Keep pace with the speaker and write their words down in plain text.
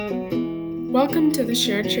Welcome to the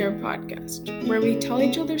Share Chair podcast, where we tell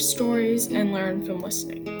each other stories and learn from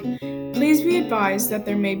listening. Please be advised that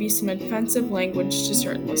there may be some offensive language to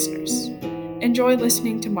certain listeners. Enjoy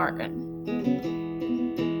listening to Maarten.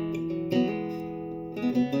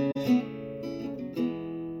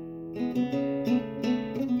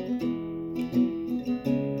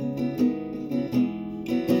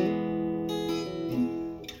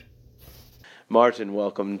 Maarten,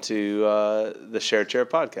 welcome to the Share Chair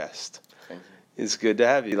podcast. Thank you. It's good to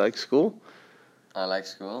have you. You like school? I like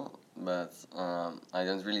school, but I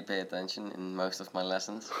don't really pay attention in most of my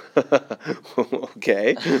lessons.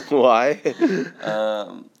 Okay, why?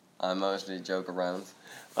 I mostly joke around.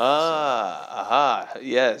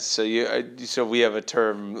 Yes. So we have a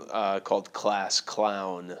term called class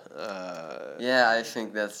clown. Yeah, I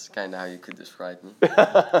think that's kind of how you could describe me.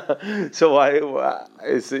 So why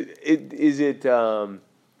is it?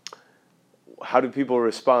 How do people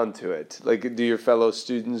respond to it? Like, do your fellow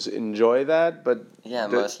students enjoy that? But Yeah,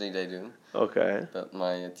 mostly they do, okay. but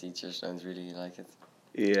my teachers don't really like it.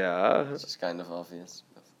 Yeah. It's just kind of obvious.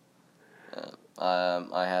 But,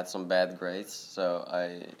 I had some bad grades, so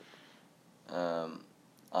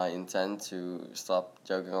I intend to stop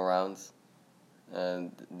joking around,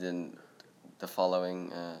 and then the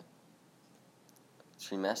following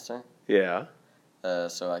trimester. Yeah.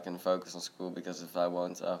 So I can focus on school, because if I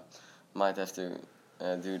won't, might have to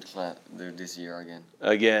do this year again.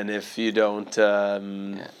 Again, if you don't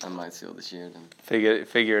Yeah, I might fail this year then.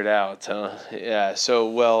 figure it out, huh? Yeah.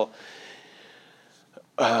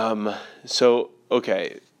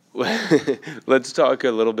 Okay. Let's talk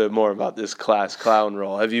a little bit more about this class clown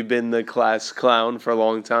role. Have you been the class clown for a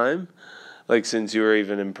long time? Like since you were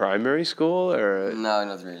even in primary school, or? No,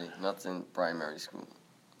 not really. Not in primary school.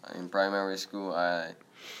 In primary school, I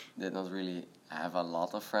did not really have a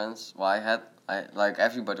lot of friends. Well, like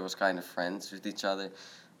everybody was kind of friends with each other,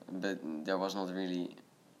 but there was not really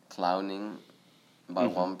clowning by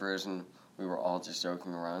one person. We were all just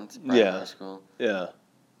joking around in primary school. Yeah.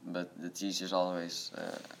 But the teachers always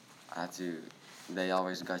they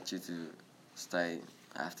always got you to stay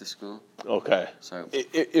after school. Okay. So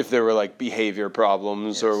If there were like behavior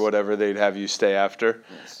problems or Yes. whatever, they'd have you stay after.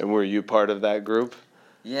 Yes. And were you part of that group?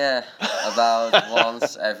 yeah, about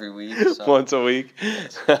once every week. So. Once a week?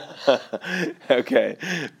 Yes. Okay.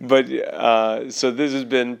 But so this has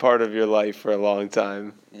been part of your life for a long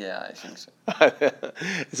time. Yeah, I think so.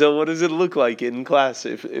 So what does it look like in class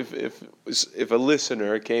if a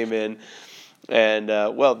listener came in and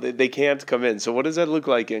they can't come in? So what does that look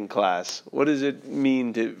like in class? What does it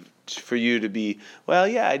mean for you to be, well,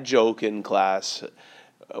 yeah, I joke in class?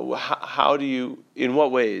 How do you, in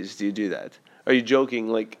what ways do you do that? Are you joking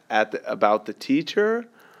like about the teacher,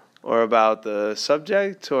 or about the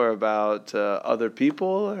subject, or about other people,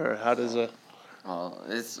 or how does a? Well,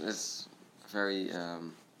 it's very.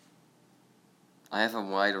 I have a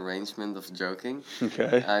wide arrangement of joking.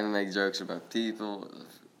 Okay. I make jokes about people,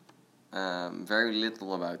 very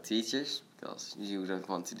little about teachers, because you don't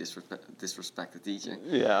want to disrespect the teacher.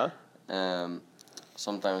 Yeah.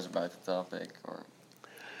 Sometimes about the topic, or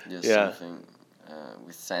just Yeah. something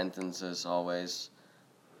with sentences always.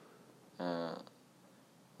 And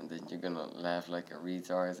then you're gonna laugh like a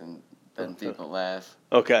retard, and then people laugh.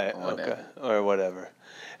 Okay. Or whatever. Okay. Or whatever.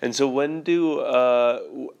 And so what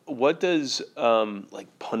does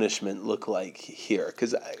like punishment look like here?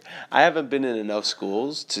 Because I haven't been in enough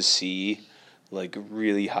schools to see like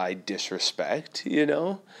really high disrespect,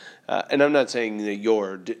 and I'm not saying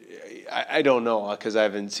that I don't know because I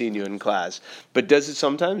haven't seen you in class, but does it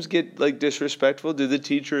sometimes get like disrespectful? Do the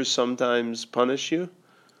teachers sometimes punish you?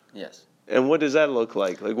 Yes. And what does that look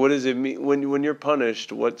like? Like, what does it mean when you're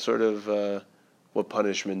punished? What sort of what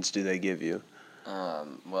punishments do they give you?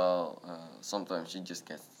 Sometimes you just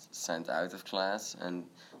get sent out of class, and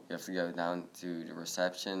you have to go down to the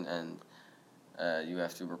reception, and you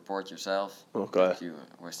have to report yourself. Okay. If you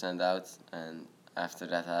were sent out, and after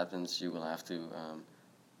that happens, you will have to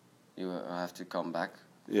come back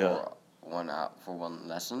for one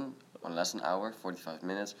lesson hour, 45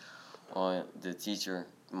 minutes, or the teacher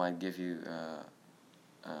might give you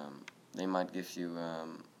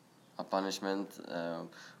a punishment,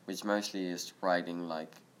 which mostly is writing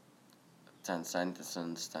like 10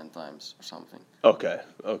 sentences 10 times or something. Okay.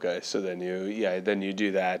 So then you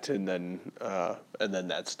do that, and then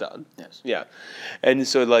that's done. Yes. Yeah. And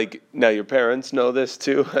so like now your parents know this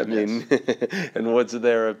too. I mean, and what's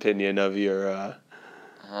their opinion of your?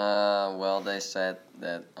 Well, they said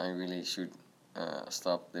that I really should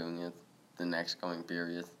stop doing it the next coming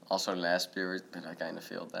period. Also last period, but I kind of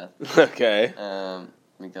failed that. Okay.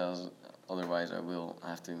 Because otherwise I will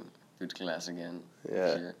have to do the class again Yeah.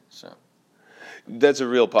 this year. So That's a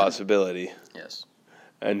real possibility. yes.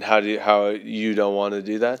 And how you don't want to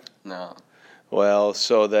do that? No, Well,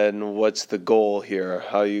 so then what's the goal here?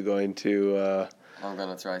 How are you going to I'm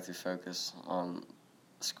gonna try to focus on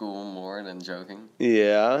school more than joking.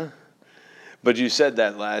 yeah. But you said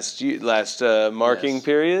that last marking Yes.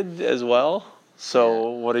 period as well. So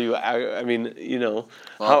Yeah. what are you? I mean, you know,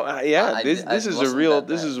 Well, how? Yeah, this I is a wasn't real that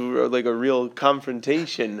bad. like a real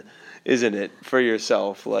confrontation, isn't it, for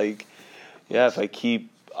yourself? Like, yeah, if I keep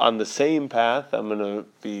on the same path, I'm gonna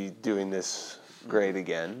be doing this great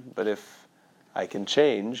again. But if I can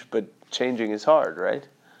change, but changing is hard, right?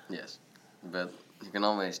 Yes, but you can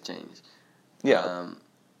always change. Yeah.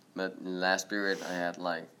 But in the last period I had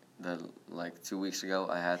like 2 weeks ago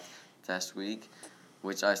I had test week,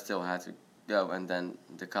 which I still had to go, and then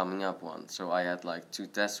the coming up one. So I had like 2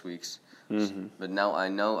 test weeks. Mm-hmm. But now I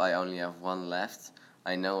know I only have one left.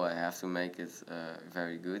 I know I have to make it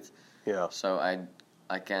very good. Yeah. So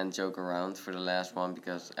I can't joke around for the last one,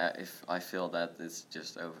 because if I feel that, it's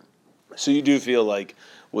just over. So you do feel like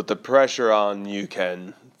with the pressure on, you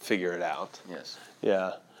can figure it out. Yes.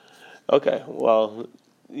 Yeah. Okay. Well,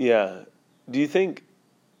 yeah. Do you think?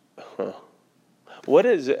 Huh, what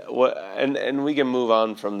is it? What and we can move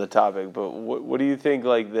on from the topic, but what do you think?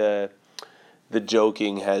 Like the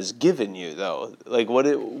joking has given you though. Like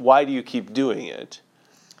why do you keep doing it?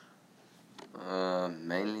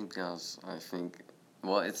 Mainly because I think,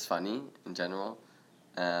 well, it's funny in general,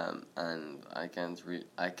 and I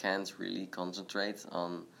can't really concentrate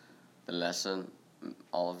on the lesson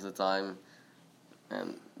all of the time,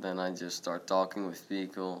 and then I just start talking with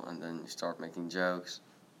people, and then you start making jokes,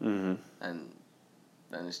 Mm-hmm. and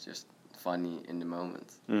then it's just funny in the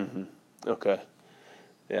moment. Mm-hmm. Okay.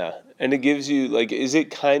 Yeah. And it gives you like, is it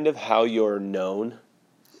kind of how you're known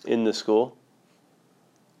in the school?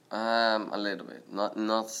 A little bit,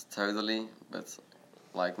 not totally, but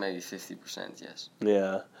like maybe 50%, yes.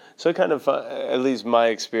 Yeah. So I kind of, at least my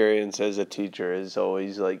experience as a teacher is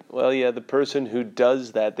always like, well, yeah, the person who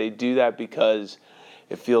does that, they do that because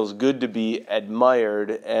it feels good to be admired,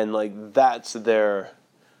 and like that's their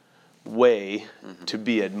way to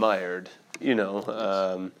be admired, you know.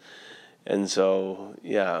 Yes. And so,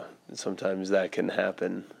 yeah, sometimes that can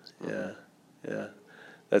happen. Yeah. Yeah.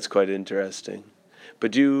 That's quite interesting.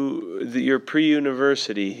 But you're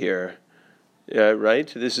pre-university here. Yeah, right.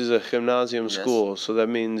 This is a gymnasium Yes. school, so that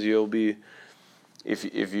means you'll be,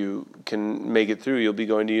 if you can make it through, you'll be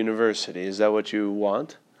going to university. Is that what you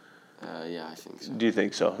want? Yeah, I think so. Do you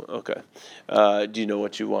think so? Okay. Do you know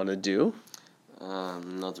what you want to do?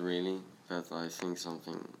 Not really, but I think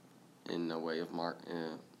something in the way of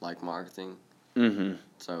like marketing. Mm-hmm.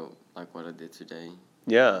 So, like what I did today.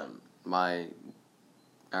 Yeah. My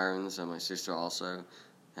parents and my sister also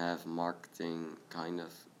have marketing kind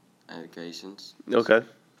of educations. Okay.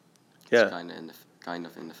 Yeah. It's kind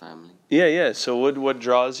of in the family. Yeah, yeah. So what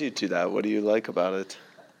draws you to that? What do you like about it?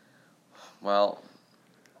 Well,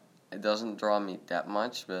 it doesn't draw me that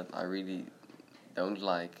much, but I really don't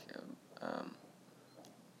like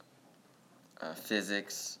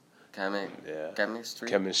physics, chemistry,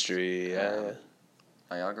 Chemistry, yeah.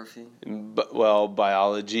 biography,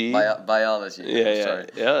 Biology. biology. Yeah, I'm yeah, sorry.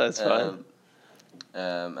 yeah. That's fine.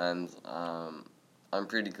 And I'm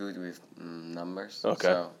pretty good with numbers. Okay.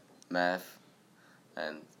 So math,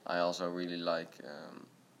 and I also really like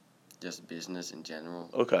just business in general.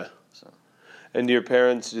 Okay. So. And your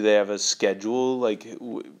parents, do they have a schedule? Like,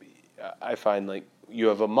 I find like you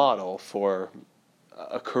have a model for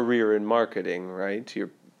a career in marketing, right? Your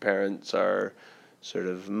parents are sort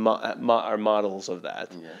of are models of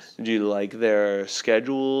that. Yes. Do you like their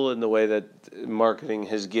schedule and the way that marketing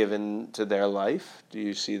has given to their life? Do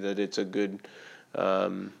you see that it's a good, a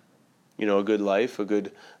good life, a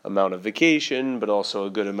good amount of vacation, but also a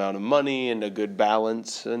good amount of money and a good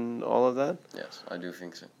balance and all of that? Yes, I do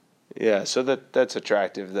think so. Yeah, so that's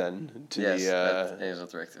attractive then to yes, the. that is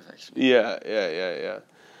attractive actually. Yeah.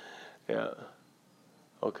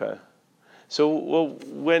 Okay. So, well,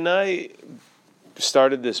 when I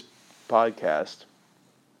started this podcast,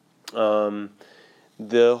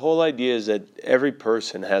 the whole idea is that every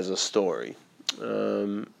person has a story.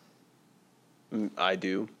 I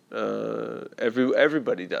do.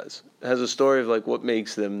 Everybody has a story of like what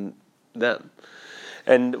makes them them.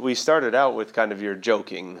 And we started out with kind of your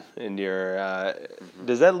joking and your.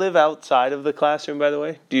 Does that live outside of the classroom, by the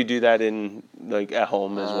way? Do you do that in like at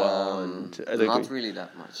home as well? And not really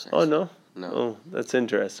that much. Actually. Oh no. No. Oh, that's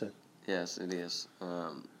interesting. Yes, it is.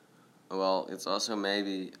 Well, it's also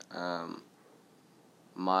maybe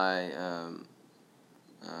my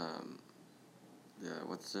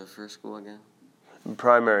what's the first school again?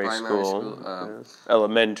 Primary Primary school. school.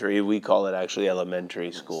 Elementary. We call it actually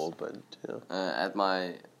elementary school, but At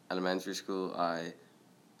my elementary school, I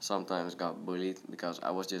sometimes got bullied because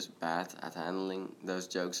I was just bad at handling those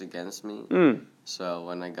jokes against me. Mm. So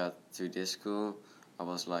when I got to this school, I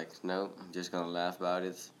was like, no, I'm just gonna laugh about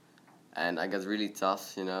it, and I got really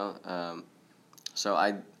tough, you know. So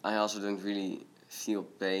I also don't really feel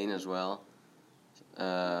pain as well.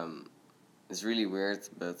 It's really weird,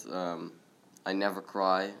 but I never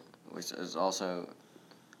cry, which is also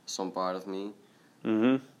some part of me,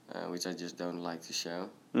 Mm-hmm. which I just don't like to show.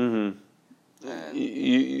 Mm-hmm. And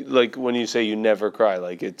You, like when you say you never cry,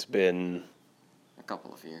 like it's been a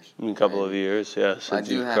couple of years. a couple of maybe. years, yeah, I since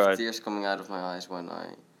do you've have cried. tears coming out of my eyes when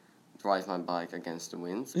I drive my bike against the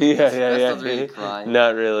wind. But Yeah, that's, yeah, that's yeah. not really crying.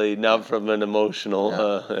 Not really, not Yeah. from an emotional.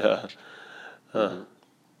 Yeah. Yeah. Mm-hmm.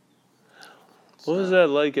 What was So, that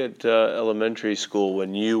like at elementary school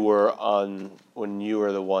when you were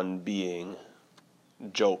the one being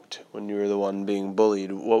joked, when you were the one being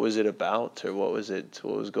bullied? What was it about, or what was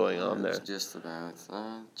going on it was there? just about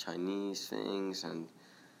Chinese things and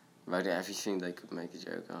about everything they could make a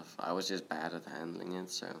joke of. I was just bad at handling it,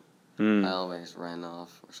 so I always ran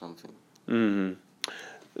off or something.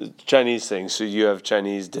 Mm-hmm. Chinese things. So you have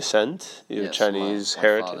Chinese descent. You have Yes, Chinese my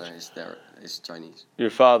heritage. father is Chinese. Your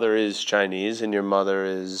father is Chinese and your mother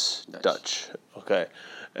is Dutch. Dutch. Okay.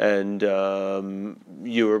 And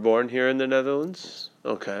you were born here in the Netherlands? Yes.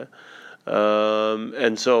 Okay.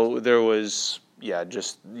 And so there was,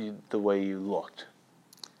 just the way you looked.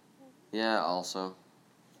 Yeah, also.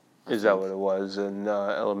 Is that what it was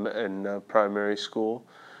in primary school?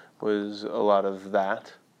 Was a lot of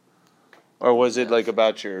that? Or was it like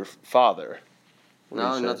about your father?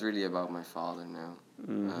 No, not really about my father, no.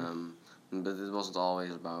 But it wasn't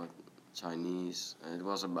always about Chinese. It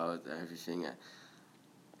was about everything.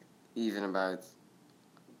 Even about,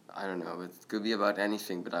 I don't know, it could be about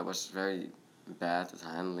anything, but I was very bad at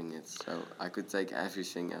handling it. So I could take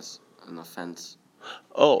everything as an offense.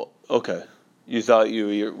 Oh, okay. You thought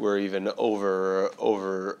you were even over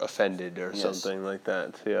offended or Yes. something like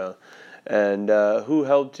that, yeah. And who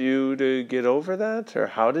helped you to get over that, or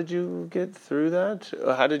how did you get through that?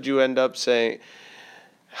 How did you end up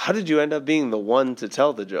being the one to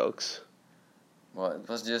tell the jokes? Well, it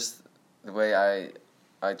was just the way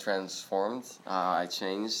I transformed, I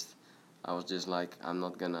changed. I was just like, I'm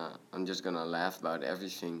just gonna laugh about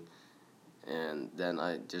everything. And then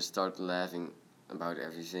I just started laughing about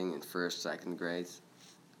everything in first, second grade,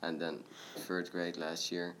 and then third grade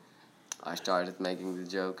last year. I started making the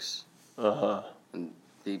jokes, Uh-huh. and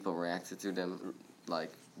people reacted to them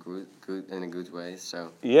like good in a good way.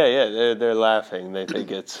 So Yeah, they're laughing. They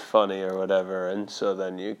think it's funny or whatever, and so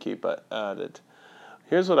then you keep at it.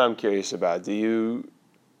 Here's what I'm curious about.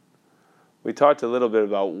 We talked a little bit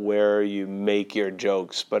about where you make your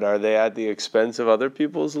jokes, but are they at the expense of other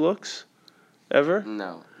people's looks? Ever?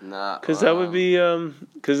 no, not. Because that would be,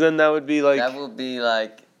 because then that would be like, That would be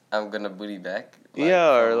like I'm gonna bully back. Like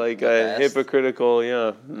yeah, or from like the a past. hypocritical,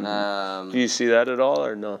 yeah. Do you see that at all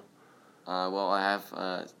or no? Well, I have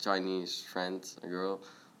a Chinese friend, a girl.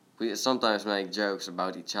 We sometimes make jokes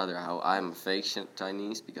about each other. How I'm a fake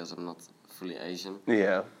Chinese because I'm not fully Asian,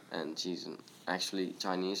 Yeah. and she's actually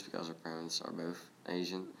Chinese because her parents are both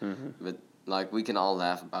Asian. Mm-hmm. But like we can all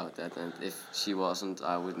laugh about that, and if she wasn't,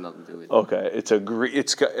 I would not do it. Okay, it's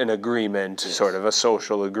an agreement, Yes. sort of a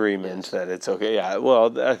social agreement Yes. that it's okay. Yeah,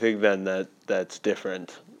 well, I think then that's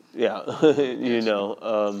different. Yeah, you Yes.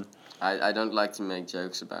 know. I don't like to make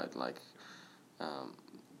jokes about like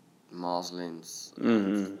Muslims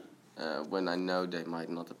Mm-hmm. when I know they might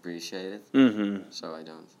not appreciate it. Mm-hmm. So I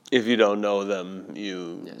don't. If you don't know them,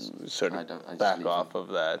 you sort I of just back leave off them. of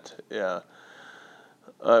that. Yeah.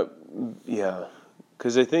 Yeah,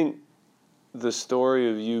 because I think the story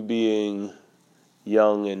of you being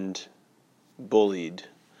young and bullied.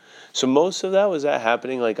 So most of that, was that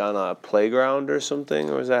happening like on a playground or something,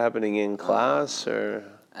 or was that happening in class or?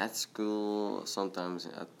 At school, sometimes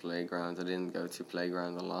at playground. I didn't go to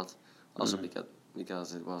playground a lot. Also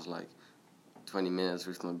because it was like 20 minutes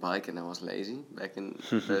with my bike and I was lazy back in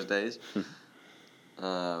those days.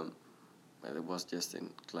 But it was just in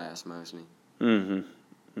class mostly. Mm-hmm.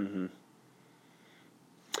 Mm-hmm.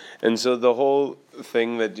 And so the whole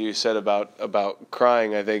thing that you said about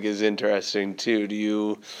crying, I think, is interesting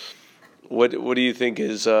too. What do you think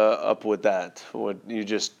is up with that?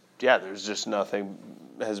 There's just nothing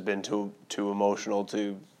has been too emotional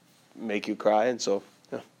to make you cry, and so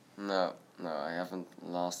yeah. No, I haven't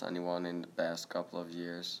lost anyone in the past couple of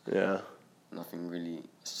years. Yeah. Nothing really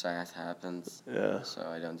sad happened. Yeah. So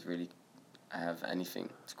I don't really have anything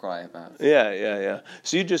to cry about. Yeah.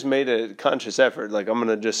 So you just made a conscious effort, like I'm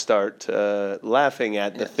gonna just start laughing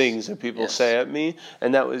at the Yes. things that people Yes. say at me,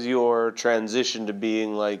 and that was your transition to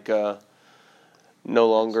being like no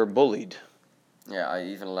longer bullied. Yeah, I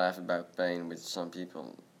even laugh about pain with some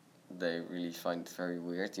people. They really find it very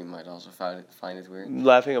weird. You might also find it weird.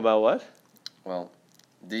 Laughing about what? Well,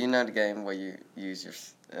 do you know the game where you use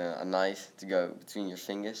a knife to go between your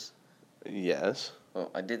fingers? Yes. Well,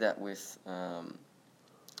 I did that with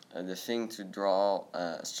the thing to draw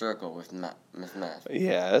a circle with math.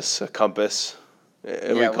 Yes, a compass.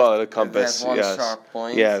 Yeah, We call it a it compass. has one Yes. sharp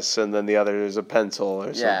point. Yes, and then the other is a pencil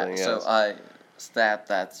or Yeah, something. Yes. so I stabbed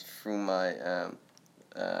that through my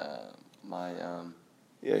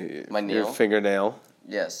Yeah, my your nail. fingernail.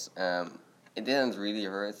 Yes, it didn't really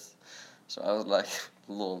hurt, so I was like,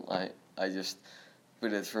 lol, I just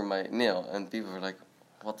put it through my nail, and people were like,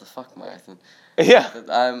 what the fuck, Maarten? Yeah. But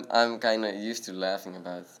I'm kind of used to laughing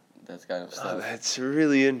about that kind of Oh, stuff. that's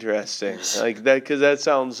really interesting. Like that, because that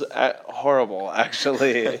sounds horrible.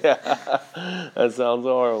 Actually, yeah, that sounds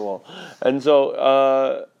horrible. And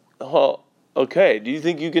so, okay. Do you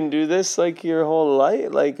think you can do this like your whole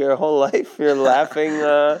life? Like your whole life, you're laughing,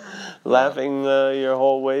 laughing your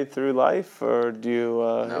whole way through life, or do you?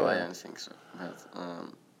 No, I don't think so. But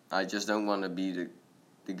I just don't want to be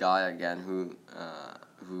the guy again who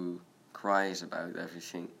cries about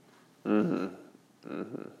everything.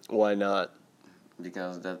 Why not?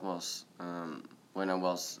 Because that was when I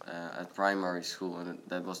was at primary school, and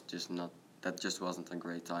that just wasn't a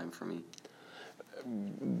great time for me.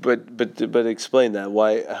 But explain that.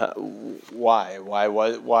 Why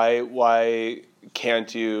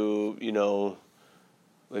can't you? You know,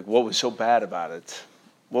 like what was so bad about it?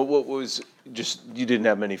 What was just you didn't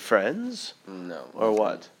have many friends No. or not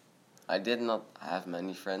what? really. I did not have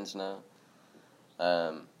many friends now,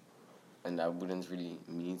 and I wouldn't really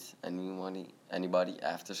meet anybody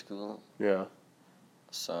after school. Yeah.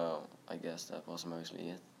 So I guess that was mostly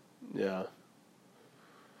it. Yeah.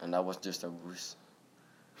 And I was just a wuss.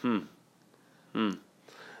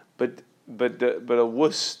 But a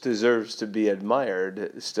wuss deserves to be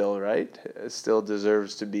admired still, right? It still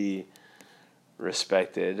deserves to be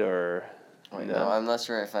respected or. Wait, No? no, I'm not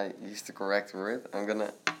sure if I used the correct word. I'm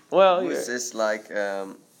gonna. Well, Wuss is like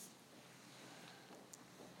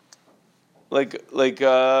like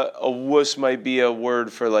a wuss might be a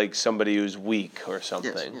word for like somebody who's weak or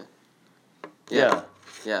something. Yes,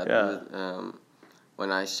 Yeah. But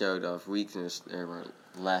when I showed off weakness, they were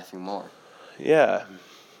laughing more. Yeah.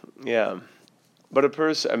 But a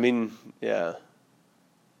person, I mean, yeah.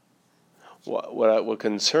 What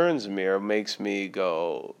concerns me or makes me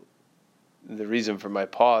go, the reason for my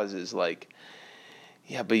pause is like,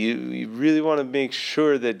 yeah, but you really want to make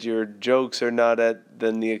sure that your jokes are not at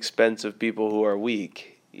then the expense of people who are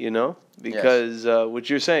weak, you know? Because what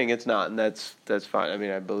you're saying, it's not, and that's fine. I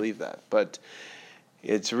mean, I believe that, but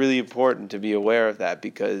it's really important to be aware of that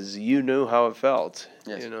because you knew how it felt.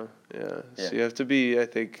 Yes. You know, Yeah. So you have to be, I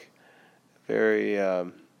think, very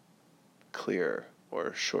clear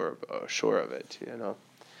or sure of it. You know,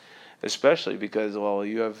 especially because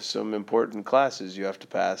you have some important classes you have to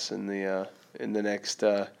pass in the next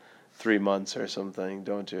 3 months or something,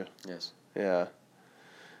 don't you? Yes. Yeah.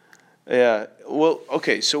 Yeah. Well,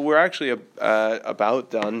 okay. So we're actually about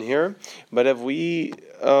done here, but have we?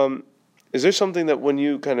 Is there something that when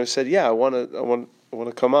you kind of said, "Yeah, I want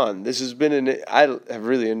to come on"? This has been I have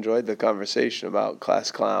really enjoyed the conversation about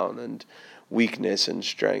class clown and weakness and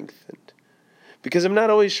strength, and because I'm not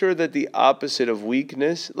always sure that the opposite of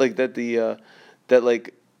weakness, like that that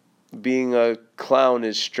like being a clown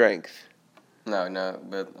is strength. No,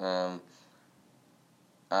 but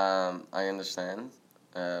I understand.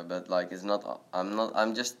 But like it's not.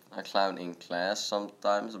 I'm just a clown in class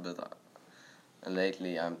sometimes. But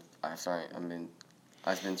lately I've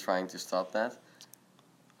been trying to stop that.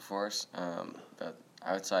 Of course. But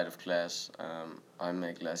outside of class, I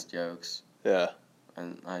make less jokes. Yeah.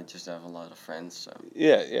 And I just have a lot of friends. So.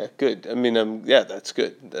 Yeah, good. I mean, that's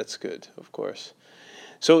good. That's good, of course.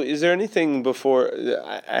 So, is there anything before?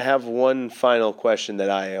 I have one final question that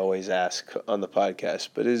I always ask on the podcast.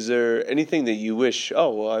 But is there anything that you wish?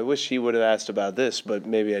 Oh, well, I wish he would have asked about this, but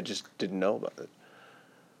maybe I just didn't know about it.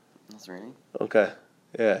 Not really. Okay.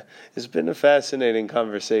 Yeah, it's been a fascinating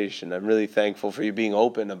conversation. I'm really thankful for you being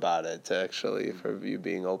open about it. Actually, for you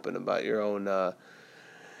being open about your own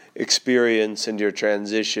experience and your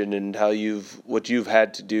transition and what you've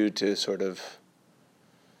had to do to sort of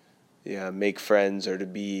make friends or to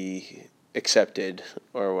be accepted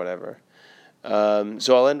or whatever.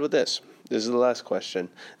 So I'll end with this. This is the last question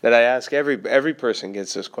that I ask every person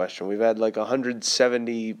gets this question. We've had like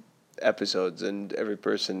 170 episodes, and every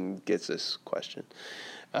person gets this question.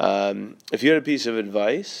 If you had a piece of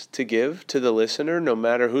advice to give to the listener, no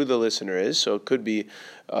matter who the listener is, so it could be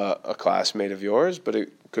a classmate of yours, but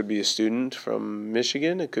it could be a student from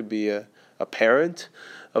Michigan, it could be a parent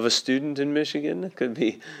of a student in Michigan, it could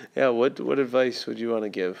be, what advice would you want to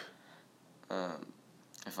give?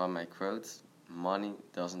 If I may quote, money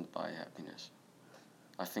doesn't buy happiness.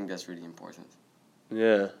 I think that's really important.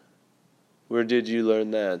 Yeah. Where did you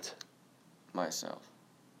learn that? Myself.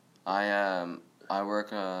 I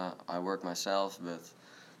work myself, but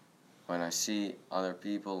when I see other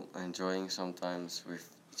people enjoying sometimes with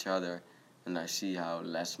each other, and I see how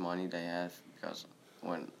less money they have, because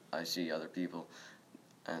when I see other people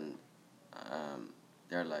and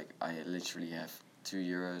they're like, I literally have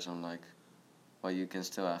 €2, I'm like, well, you can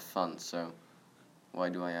still have fun, so why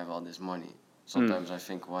do I have all this money? Sometimes I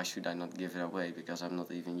think, why should I not give it away, because I'm not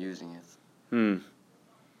even using it.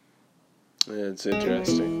 It's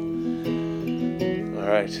interesting. All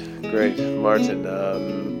right, great. Maarten,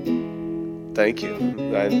 thank you.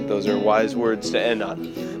 Those are wise words to end on.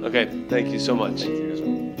 Okay, thank you so much. Thank you as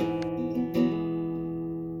well.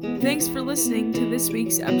 Thanks for listening to this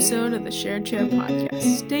week's episode of the Shared Chair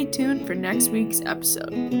Podcast. Stay tuned for next week's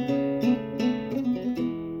episode.